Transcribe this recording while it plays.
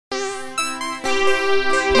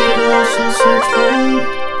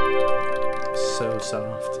So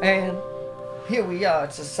soft. And here we are.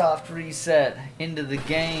 It's a soft reset into the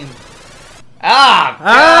game.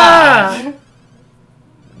 Ah, God!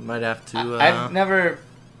 Might have to. I've never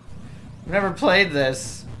played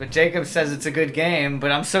this, but Jacob says it's a good game.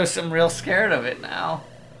 But I'm real scared of it now.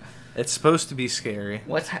 It's supposed to be scary.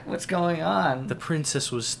 What's going on? The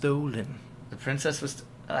princess was stolen. The princess was.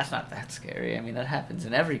 Oh, that's not that scary. I mean, that happens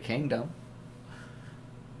in every kingdom.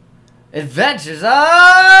 Adventures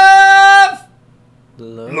of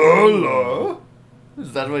Lolo.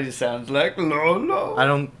 Is that what he sounds like, Lolo? I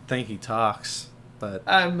don't think he talks, but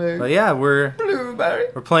but yeah, we're blueberry.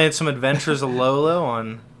 We're playing some Adventures of Lolo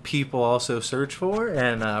on People Also Search For,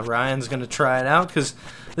 and Ryan's gonna try it out because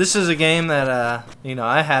this is a game that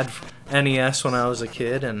I had NES when I was a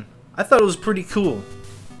kid, and I thought it was pretty cool.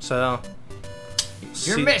 So.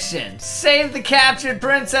 Your mission: save the captured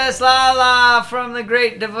Princess Lala from the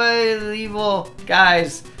great evil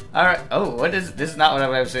guys. All right. Oh, what is this? Is not what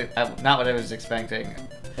I was expecting.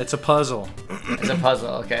 It's a puzzle. It's a puzzle.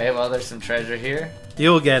 Okay. Well, there's some treasure here.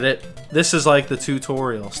 You'll get it. This is like the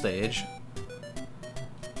tutorial stage.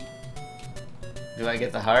 Do I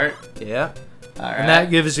get the heart? Yeah. All right. And that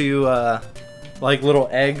gives you like little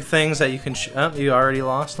egg things that you can. Oh, you already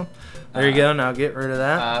lost them. There you go. Now get rid of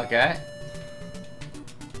that. Okay.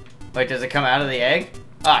 Wait, does it come out of the egg?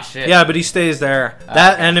 Oh, shit. Yeah, but he stays there.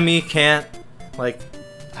 That enemy can't, like,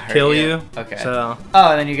 kill you. Okay. So.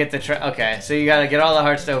 Oh, and then you get the okay, so you gotta get all the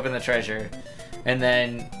hearts to open the treasure. And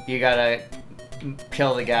then you gotta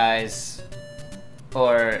kill the guys.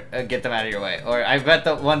 Or get them out of your way. Or I bet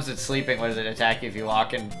the ones that's sleeping, what does it attack you if you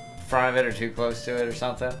walk in front of it or too close to it or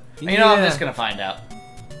something? Yeah. You know, I'm just gonna find out.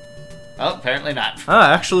 Oh, apparently not. Oh,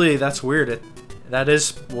 actually, that's weird. That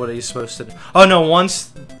is what he's supposed to do. Oh no!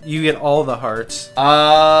 Once you get all the hearts. So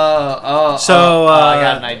I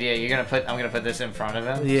got an idea. I'm gonna put this in front of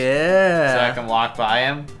him. Yeah. So I can walk by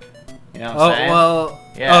him. You know what I'm saying? Oh well.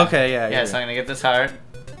 Yeah. Okay. Yeah. Yeah. So I'm gonna get this heart.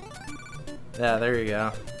 Yeah. There you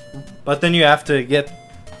go. But then you have to get.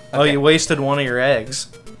 Okay. Oh, you wasted one of your eggs.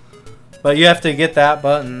 But you have to get that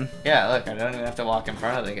button. Yeah. Look, I don't even have to walk in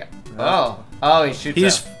front of the guy. Oh. Oh, he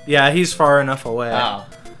shoots. He's far enough away. Oh.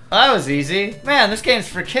 Well, that was easy. Man, this game's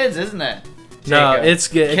for kids, isn't it? Jacob. No, it's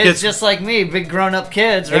good. Kids just like me, big grown-up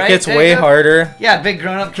kids, right? It gets way harder. Yeah, big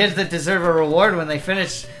grown-up kids that deserve a reward when they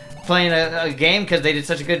finish playing a game because they did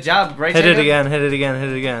such a good job, right, Hit Jacob? it again, hit it again, hit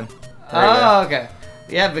it again. Oh, okay.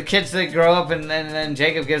 Yeah, but kids that grow up and then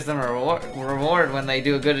Jacob gives them a reward when they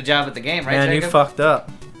do a good job at the game, right, Man, Jacob? you fucked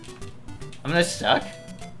up. I'm just stuck?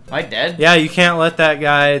 Am I dead? Yeah, you can't let that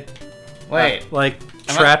guy... Wait.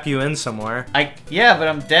 Trap you in somewhere. Yeah, but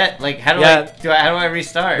I'm dead. Like, how do I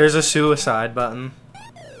restart? There's a suicide button.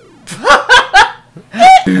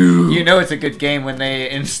 You know it's a good game when they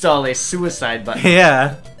install a suicide button.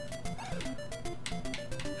 Yeah.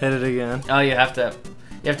 Hit it again. Oh, you have to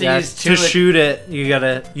use two. To shoot it, you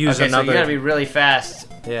gotta use another. So you gotta be really fast.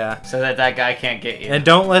 Yeah. So that guy can't get you. And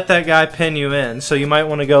don't let that guy pin you in. So you might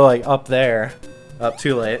want to go like up there. Up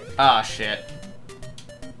too late. Oh shit.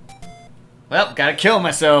 Well, gotta kill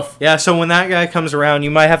myself. Yeah, so when that guy comes around,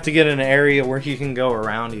 you might have to get in an area where he can go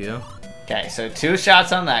around you. Okay, so 2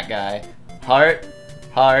 shots on that guy. Heart,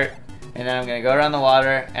 heart, and then I'm gonna go around the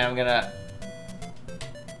water, and I'm gonna...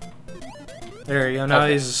 There you go, now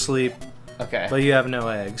he's asleep. Okay. But you have no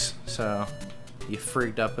eggs, so you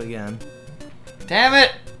freaked up again. Damn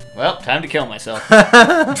it! Well, time to kill myself.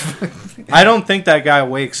 I don't think that guy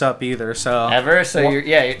wakes up either, so... Ever? So you're...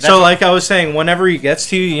 Yeah. So like I was saying, whenever he gets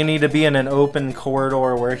to you, you need to be in an open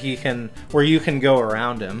corridor where you can go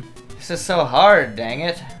around him. This is so hard, dang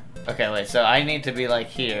it. Okay, wait, so I need to be like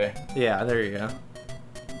here. Yeah, there you go.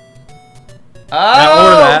 Oh!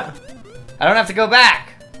 Or that. I don't have to go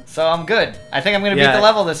back, so I'm good. I think I'm gonna beat the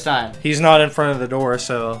level this time. He's not in front of the door,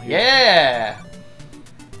 so... Yeah!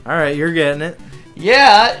 Alright, you're getting it.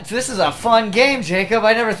 Yeah, this is a fun game, Jacob.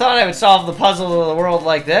 I never thought I would solve the puzzle of the world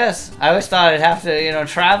like this. I always thought I'd have to, you know,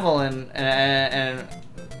 travel and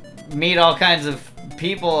meet all kinds of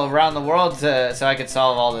people around the world so I could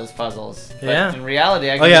solve all those puzzles. But yeah. in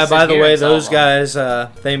reality, I can Oh yeah, just by sit the here way, and solve those guys,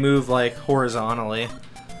 they move like horizontally.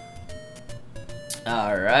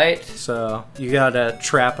 All right. So you gotta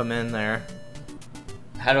trap them in there.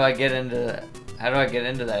 How do I get into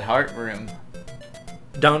that heart room?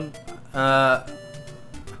 Don't.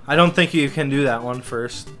 I don't think you can do that one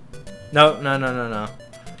first. No.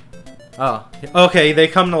 Oh, okay. They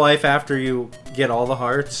come to life after you get all the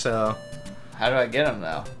hearts. So. How do I get them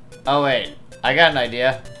though? Oh wait, I got an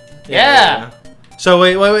idea. Yeah. So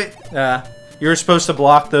wait. You're supposed to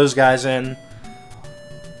block those guys in.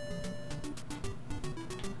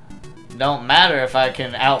 don't matter if I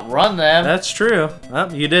can outrun them. That's true.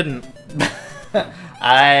 Oh, you didn't.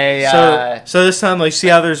 So this time, like, see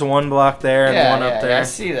how there's one block there and one up there? I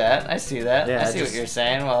see that. I see that. Yeah, I see what you're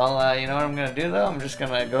saying. Well, you know what I'm going to do, though? I'm just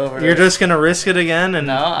going to go over You're just going to risk it again and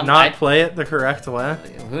not play it the correct way?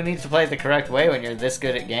 Who needs to play it the correct way when you're this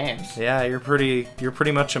good at games? Yeah, you're pretty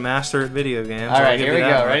much a master at video games. All right, here we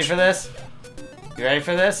go. Ready for this? You ready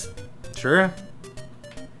for this? Sure.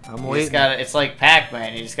 I'm waiting. It's like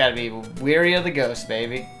Pac-Man. You just got to be weary of the ghost,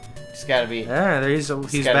 baby. Just gotta be. Yeah, he's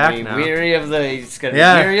back now. Weary of the. He's gotta be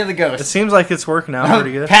weary of the ghost. It seems like it's working out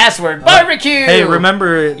pretty good. Password barbecue. Hey,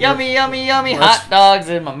 remember. Yummy, yummy, yummy hot dogs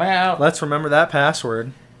in my mouth. Let's remember that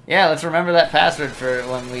password. Yeah, let's remember that password for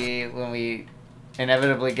when we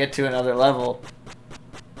inevitably get to another level.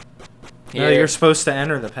 Here. No, you're supposed to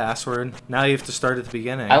enter the password. Now you have to start at the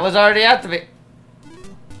beginning. I was already at the.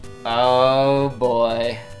 Oh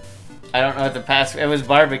boy. I don't know what the password. It was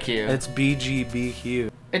barbecue. It's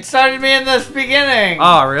BGBQ. It started me in the beginning.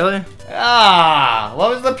 Oh, really? What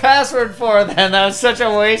was the password for then? That was such a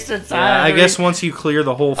waste of time. Yeah, I guess once you clear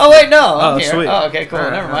the whole. Oh wait, no. I'm here. Sweet. Oh, okay, cool.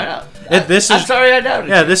 Never mind. I'm sorry, I doubted.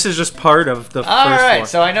 Yeah, this is just part of the. All first right, floor.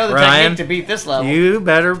 so I know the technique to beat this level. You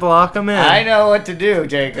better block them in. I know what to do,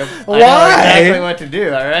 Jacob. Why? I know exactly what to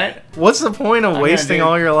do. All right. What's the point of wasting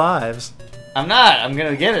all your lives? I'm not. I'm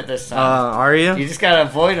gonna get it this time. Are you? You just gotta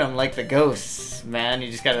avoid them like the ghosts, man. You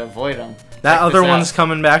just gotta avoid them. That other one's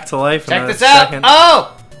coming back to life. Check this out.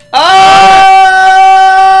 Oh!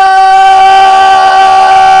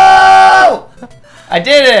 I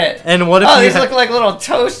did it. And what if these look like little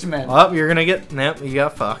toast men. Oh, you're gonna get. Nope, you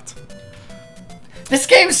got fucked. This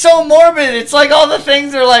game's so morbid. It's like all the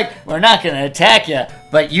things are like, we're not gonna attack you,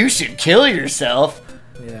 but you should kill yourself.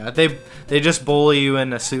 Yeah, they just bully you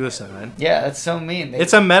into suicide. Yeah, that's so mean.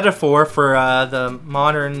 It's a metaphor for the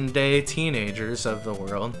modern day teenagers of the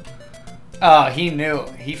world. Oh, he knew.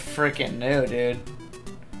 He freaking knew, dude.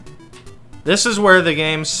 This is where the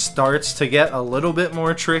game starts to get a little bit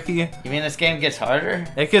more tricky. You mean this game gets harder?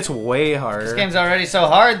 It gets way harder. This game's already so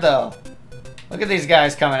hard, though. Look at these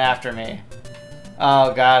guys coming after me.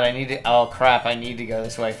 Oh god, I need to. Oh crap, I need to go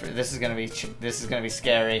this way. This is gonna be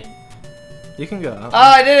scary. You can go. Oh,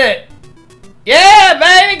 I did it! Yeah,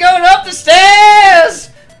 baby, going up the stairs.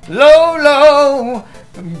 Lolo,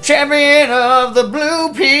 champion of the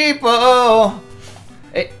blue people.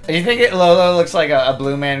 Hey, you think Lolo looks like a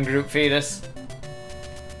Blue Man Group fetus?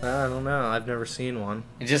 I don't know. I've never seen one.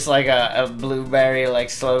 It's just like a blueberry,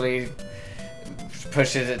 like slowly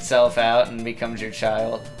pushes itself out and becomes your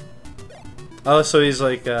child. Oh, so he's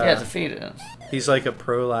like. Yeah, it's a fetus. He's like a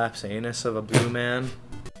prolapse anus of a blue man.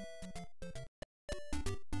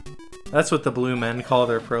 That's what the blue men call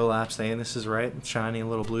their prolapse anuses, right? Shiny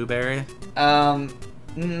little blueberry. No,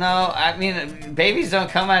 I mean babies don't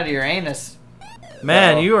come out of your anus.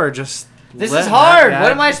 Man, you are just. This is hard.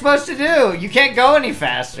 What am I supposed to do? You can't go any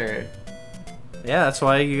faster. Yeah, that's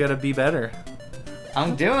why you gotta be better.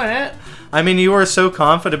 I'm doing it. I mean, you were so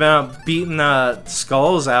confident about beating the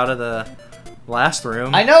skulls out of the last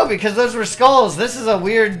room. I know, because those were skulls. This is a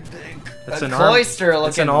weird cloister looking.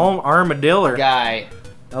 It's an armadillo guy.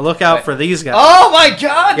 Now look out for these guys. Oh my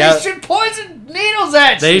god! Yeah. They shoot poison needles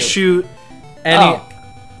at you. They shoot any. Oh.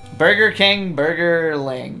 Burger King,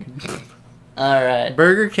 Burgerling. All right.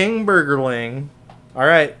 Burger King, Burgerling. All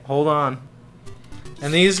right, hold on.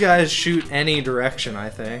 And these guys shoot any direction, I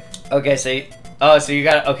think. Okay, so you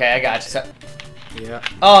got. Okay, I got you. So, yeah.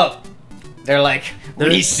 Oh, they're like,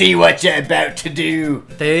 we see what you're about to do.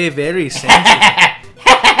 They very sensitive.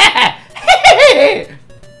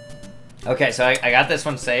 Okay, so I got this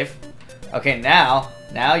one safe. Okay, now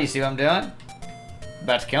you see what I'm doing? I'm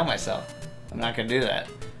about to kill myself. I'm not gonna do that.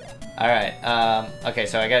 All right. Okay,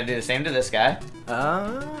 so I gotta do the same to this guy.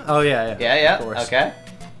 Oh yeah. Yeah. Of course. Okay.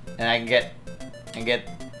 And I can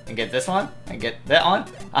get this one and get that one.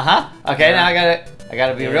 Okay, now I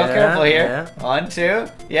gotta be real careful here. Yeah. 1, 2.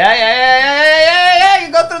 Yeah.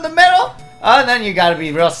 You go through the middle. Oh, and then you gotta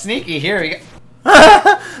be real sneaky here. You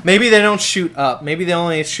Maybe they don't shoot up. Maybe they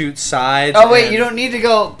only shoot sides. Oh wait, you don't need to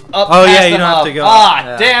go up. Oh yeah, you don't have to go.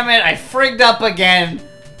 Ah, damn it! I frigged up again.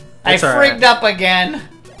 Up again.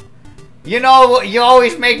 You know, you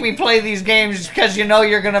always make me play these games because you know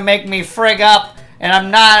you're gonna make me frig up, and I'm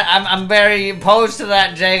not. I'm very opposed to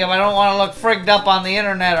that, Jacob. I don't want to look frigged up on the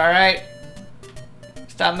internet. All right.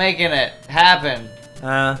 Stop making it happen.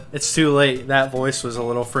 It's too late. That voice was a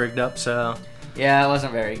little frigged up, so. Yeah, it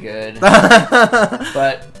wasn't very good.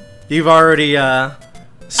 But you've already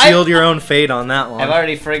sealed your own fate on that one. I've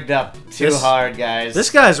already frigged up too hard, guys.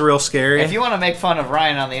 This guy's real scary. If you want to make fun of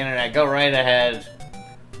Ryan on the internet, go right ahead.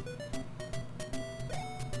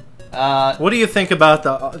 What do you think about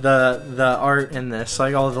the art in this?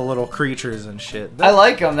 Like all the little creatures and shit. I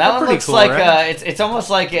like them. That one looks cool, like right? it's almost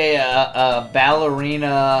like a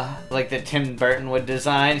ballerina, like that Tim Burton would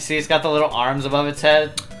design. See, it's got the little arms above its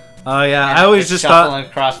head. Oh yeah, And I always it's just shuffling thought.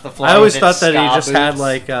 across the floor. I always with thought its that he ska just had boots.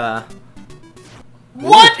 like.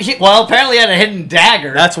 What? Well, apparently he had a hidden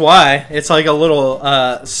dagger. That's why it's like a little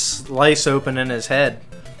slice open in his head.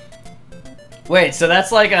 Wait, so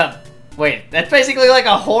that's like a that's basically like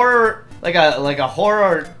a horror, like a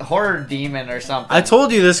horror demon or something. I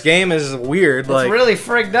told you this game is weird. It's like really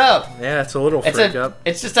frigged up. yeah, it's a little frigged up.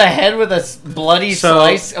 It's just a head with a bloody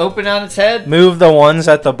slice open on its head. Move the ones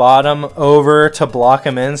at the bottom over to block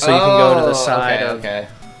them in, so you can go to the side. Okay.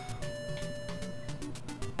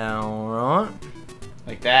 Alright.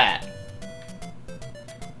 Like that.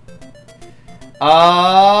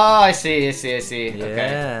 Oh, I see. Yeah.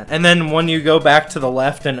 Okay. And then when you go back to the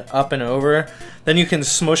left and up and over, then you can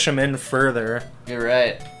smush them in further. You're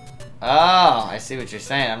right. Oh, I see what you're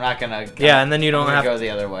saying. I'm not gonna. Yeah, and then you don't have to go the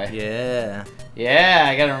other way. Yeah. Yeah,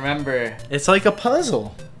 I gotta remember. It's like a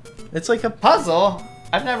puzzle. It's like a Puzzle?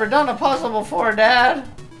 I've never done a puzzle before, Dad.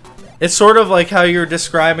 It's sort of like how you were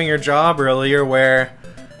describing your job earlier, where,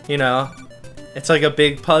 you know, it's like a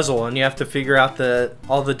big puzzle, and you have to figure out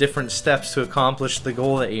all the different steps to accomplish the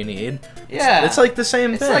goal that you need. Yeah. It's like the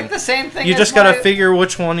same thing. It's like the same thing. You as just gotta my- figure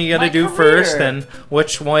which one you gotta my do career. first, and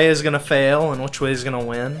which way is gonna fail, and which way is gonna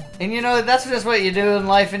win. And you know, that's just what you do in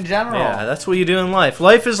life in general. Yeah, that's what you do in life.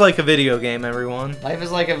 Life is like a video game, everyone. Life is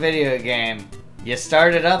like a video game. You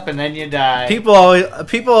start it up and then you die.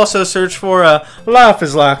 People also search for life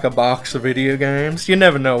is like a box of video games. You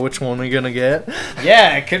never know which one you're gonna get.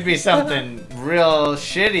 Yeah, it could be something real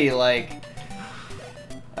shitty like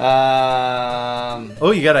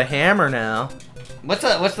Oh, you got a hammer now. what's the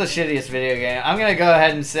shittiest video game? I'm gonna go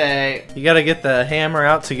ahead and say You gotta get the hammer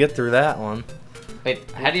out to get through that one. wait,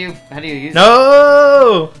 how do you use it?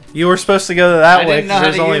 No! You were supposed to go that I way didn't know because how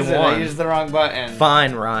there's to only use it. I one. used the wrong button.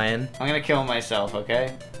 Fine, Ryan. I'm gonna kill myself,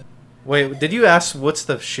 okay? Wait, did you ask what's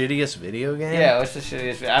the shittiest video game? Yeah, what's the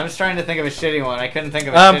shittiest? I was trying to think of a shitty one. I couldn't think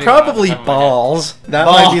of a shitty probably one. Balls. That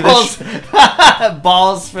might be the Balls.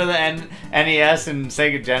 Balls for the NES and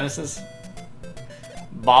Sega Genesis.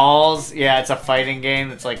 Balls. Yeah, it's a fighting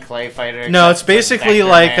game. It's like Clay Fighter. No, it's basically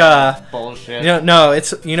like bullshit. No,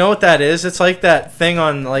 it's you know what that is? It's like that thing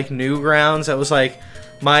on like Newgrounds that was like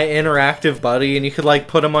My Interactive Buddy, and you could like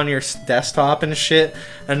put him on your desktop and shit,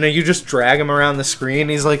 and then you just drag him around the screen.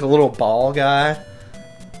 He's like a little ball guy.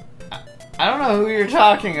 I don't know who you're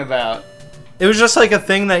talking about. It was just like a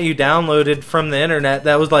thing that you downloaded from the internet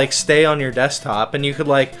that would like stay on your desktop, and you could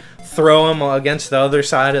like throw him against the other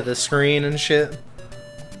side of the screen and shit.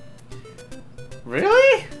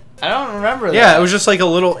 Really? I don't remember that. Yeah, it was just like a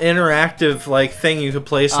little interactive like thing you could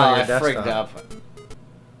place on your I desktop. frigged up.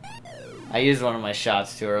 I used one of my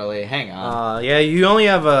shots too early. Hang on. Yeah, you only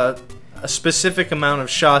have a specific amount of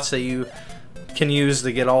shots that you can use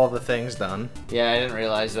to get all the things done. Yeah, I didn't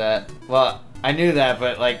realize that. Well, I knew that,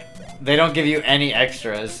 but like, they don't give you any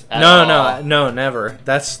extras at all. No, never.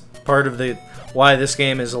 That's part of why this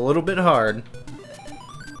game is a little bit hard.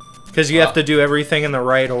 Because you have to do everything in the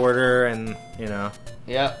right order, and you know.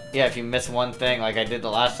 Yeah, if you miss one thing, like I did the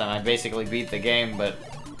last time, I basically beat the game, but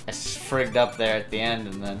I frigged up there at the end,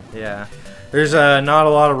 and then. Yeah, there's not a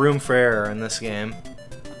lot of room for error in this game.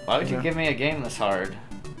 Why would you give me a game this hard?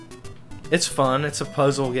 It's fun. It's a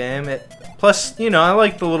puzzle game. Plus, you know, I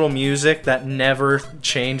like the little music that never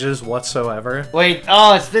changes whatsoever. Wait,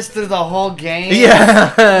 oh, it's this through the whole game?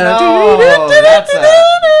 Yeah. No, that's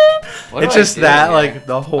a. What It's do I just do that, here? like,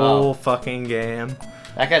 the whole fucking game.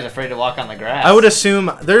 That guy's afraid to walk on the grass. I would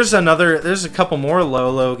assume there's a couple more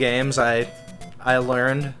Lolo games I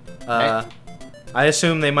learned. I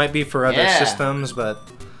assume they might be for other systems, but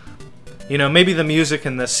you know, maybe the music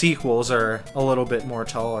in the sequels are a little bit more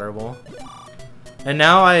tolerable. And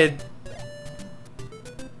now Did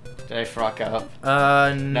I fuck up?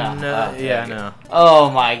 no. Yeah, no. Oh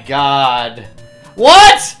my god.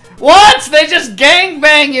 What? What? They just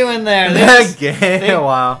gangbang you in there.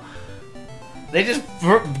 Wow. They just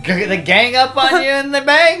they gang up on you and they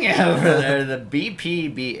bang you over there. The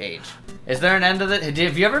BPBH. Is there an end to it?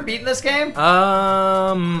 Have you ever beaten this game?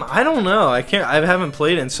 I don't know. I haven't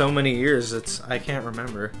played in so many years. I can't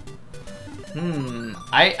remember.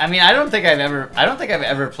 I mean, I don't think I've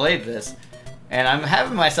ever played this, and I'm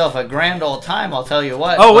having myself a grand old time. I'll tell you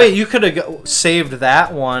what. Oh wait, you could have saved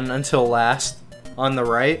that one until last on the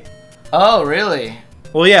right. Oh really?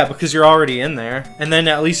 Well, yeah, because you're already in there, and then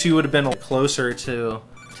at least you would have been closer to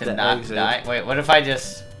the not exit. die. Wait, what if I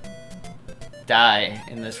just die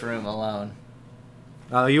in this room alone?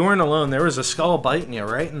 You weren't alone. There was a skull biting you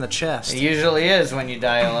right in the chest. It usually is when you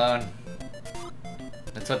die alone.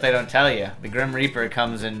 That's what they don't tell you. The Grim Reaper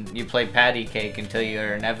comes and you play patty cake until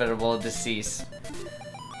your inevitable decease.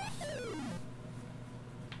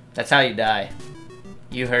 That's how you die.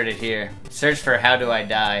 You heard it here. Search for how do I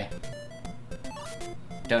die.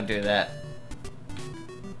 Don't do that.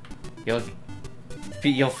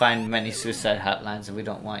 You'll find many suicide hotlines, and we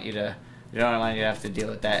don't want you to. We don't want you to have to deal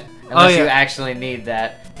with that unless you actually need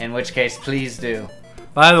that. In which case, please do.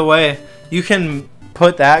 By the way, you can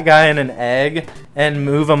put that guy in an egg and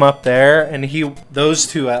move him up there, and those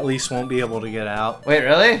two at least won't be able to get out. Wait,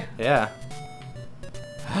 really? Yeah.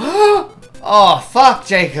 Oh, fuck,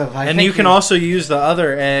 Jacob. And you can also use the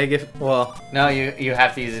other egg if, well... No, you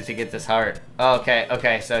have to use it to get this heart. Oh,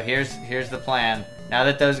 okay, so here's the plan. Now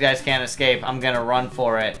that those guys can't escape, I'm gonna run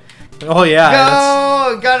for it. Oh, yeah.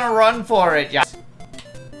 Go! Gonna run for it. Yeah.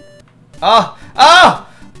 Oh,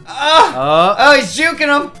 he's juking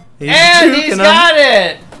him. He's got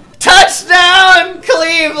it. Touchdown,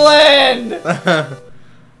 Cleveland!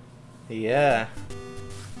 Yeah.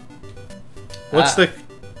 What's the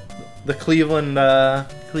Cleveland,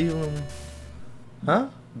 huh?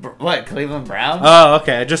 What, Cleveland Browns? Oh,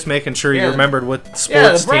 okay. Just making sure you remembered what sports team.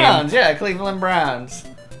 Yeah, the Browns. Yeah, Cleveland Browns.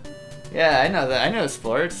 Yeah, I know that. I know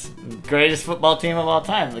sports. Greatest football team of all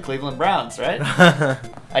time, the Cleveland Browns, right?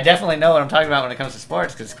 I definitely know what I'm talking about when it comes to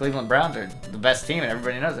sports because Cleveland Browns are the best team and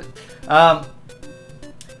everybody knows it. All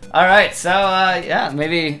right, so yeah,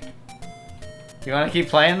 maybe you want to keep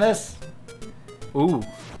playing this? Ooh.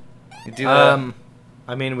 You do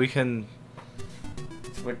I mean, we can.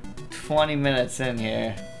 We're 20 minutes in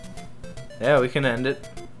here. Yeah, we can end it.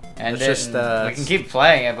 We can keep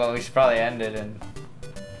playing it, but we should probably end it and.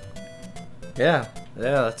 Yeah,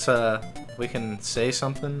 let's we can say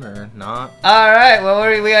something or not. All right, well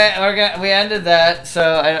we ended that,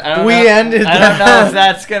 so I don't know. I don't know if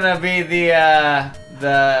that's gonna be the.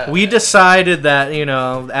 We decided that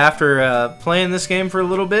after playing this game for a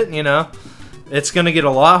little bit, it's gonna get a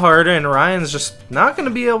lot harder, and Ryan's just not gonna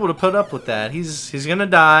be able to put up with that. He's gonna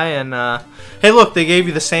die, and hey, look, they gave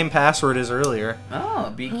you the same password as earlier.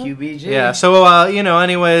 Oh, BQBG. Yeah. So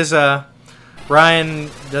anyways, Ryan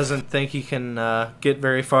doesn't think he can get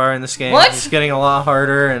very far in this game. What? It's getting a lot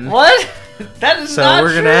harder, and what? That is not true.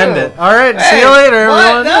 So we're gonna end it. All right. See you later,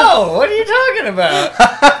 everyone. No. What are you talking about?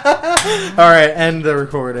 All right. End the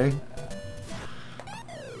recording.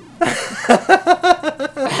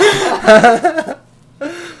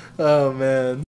 Oh man.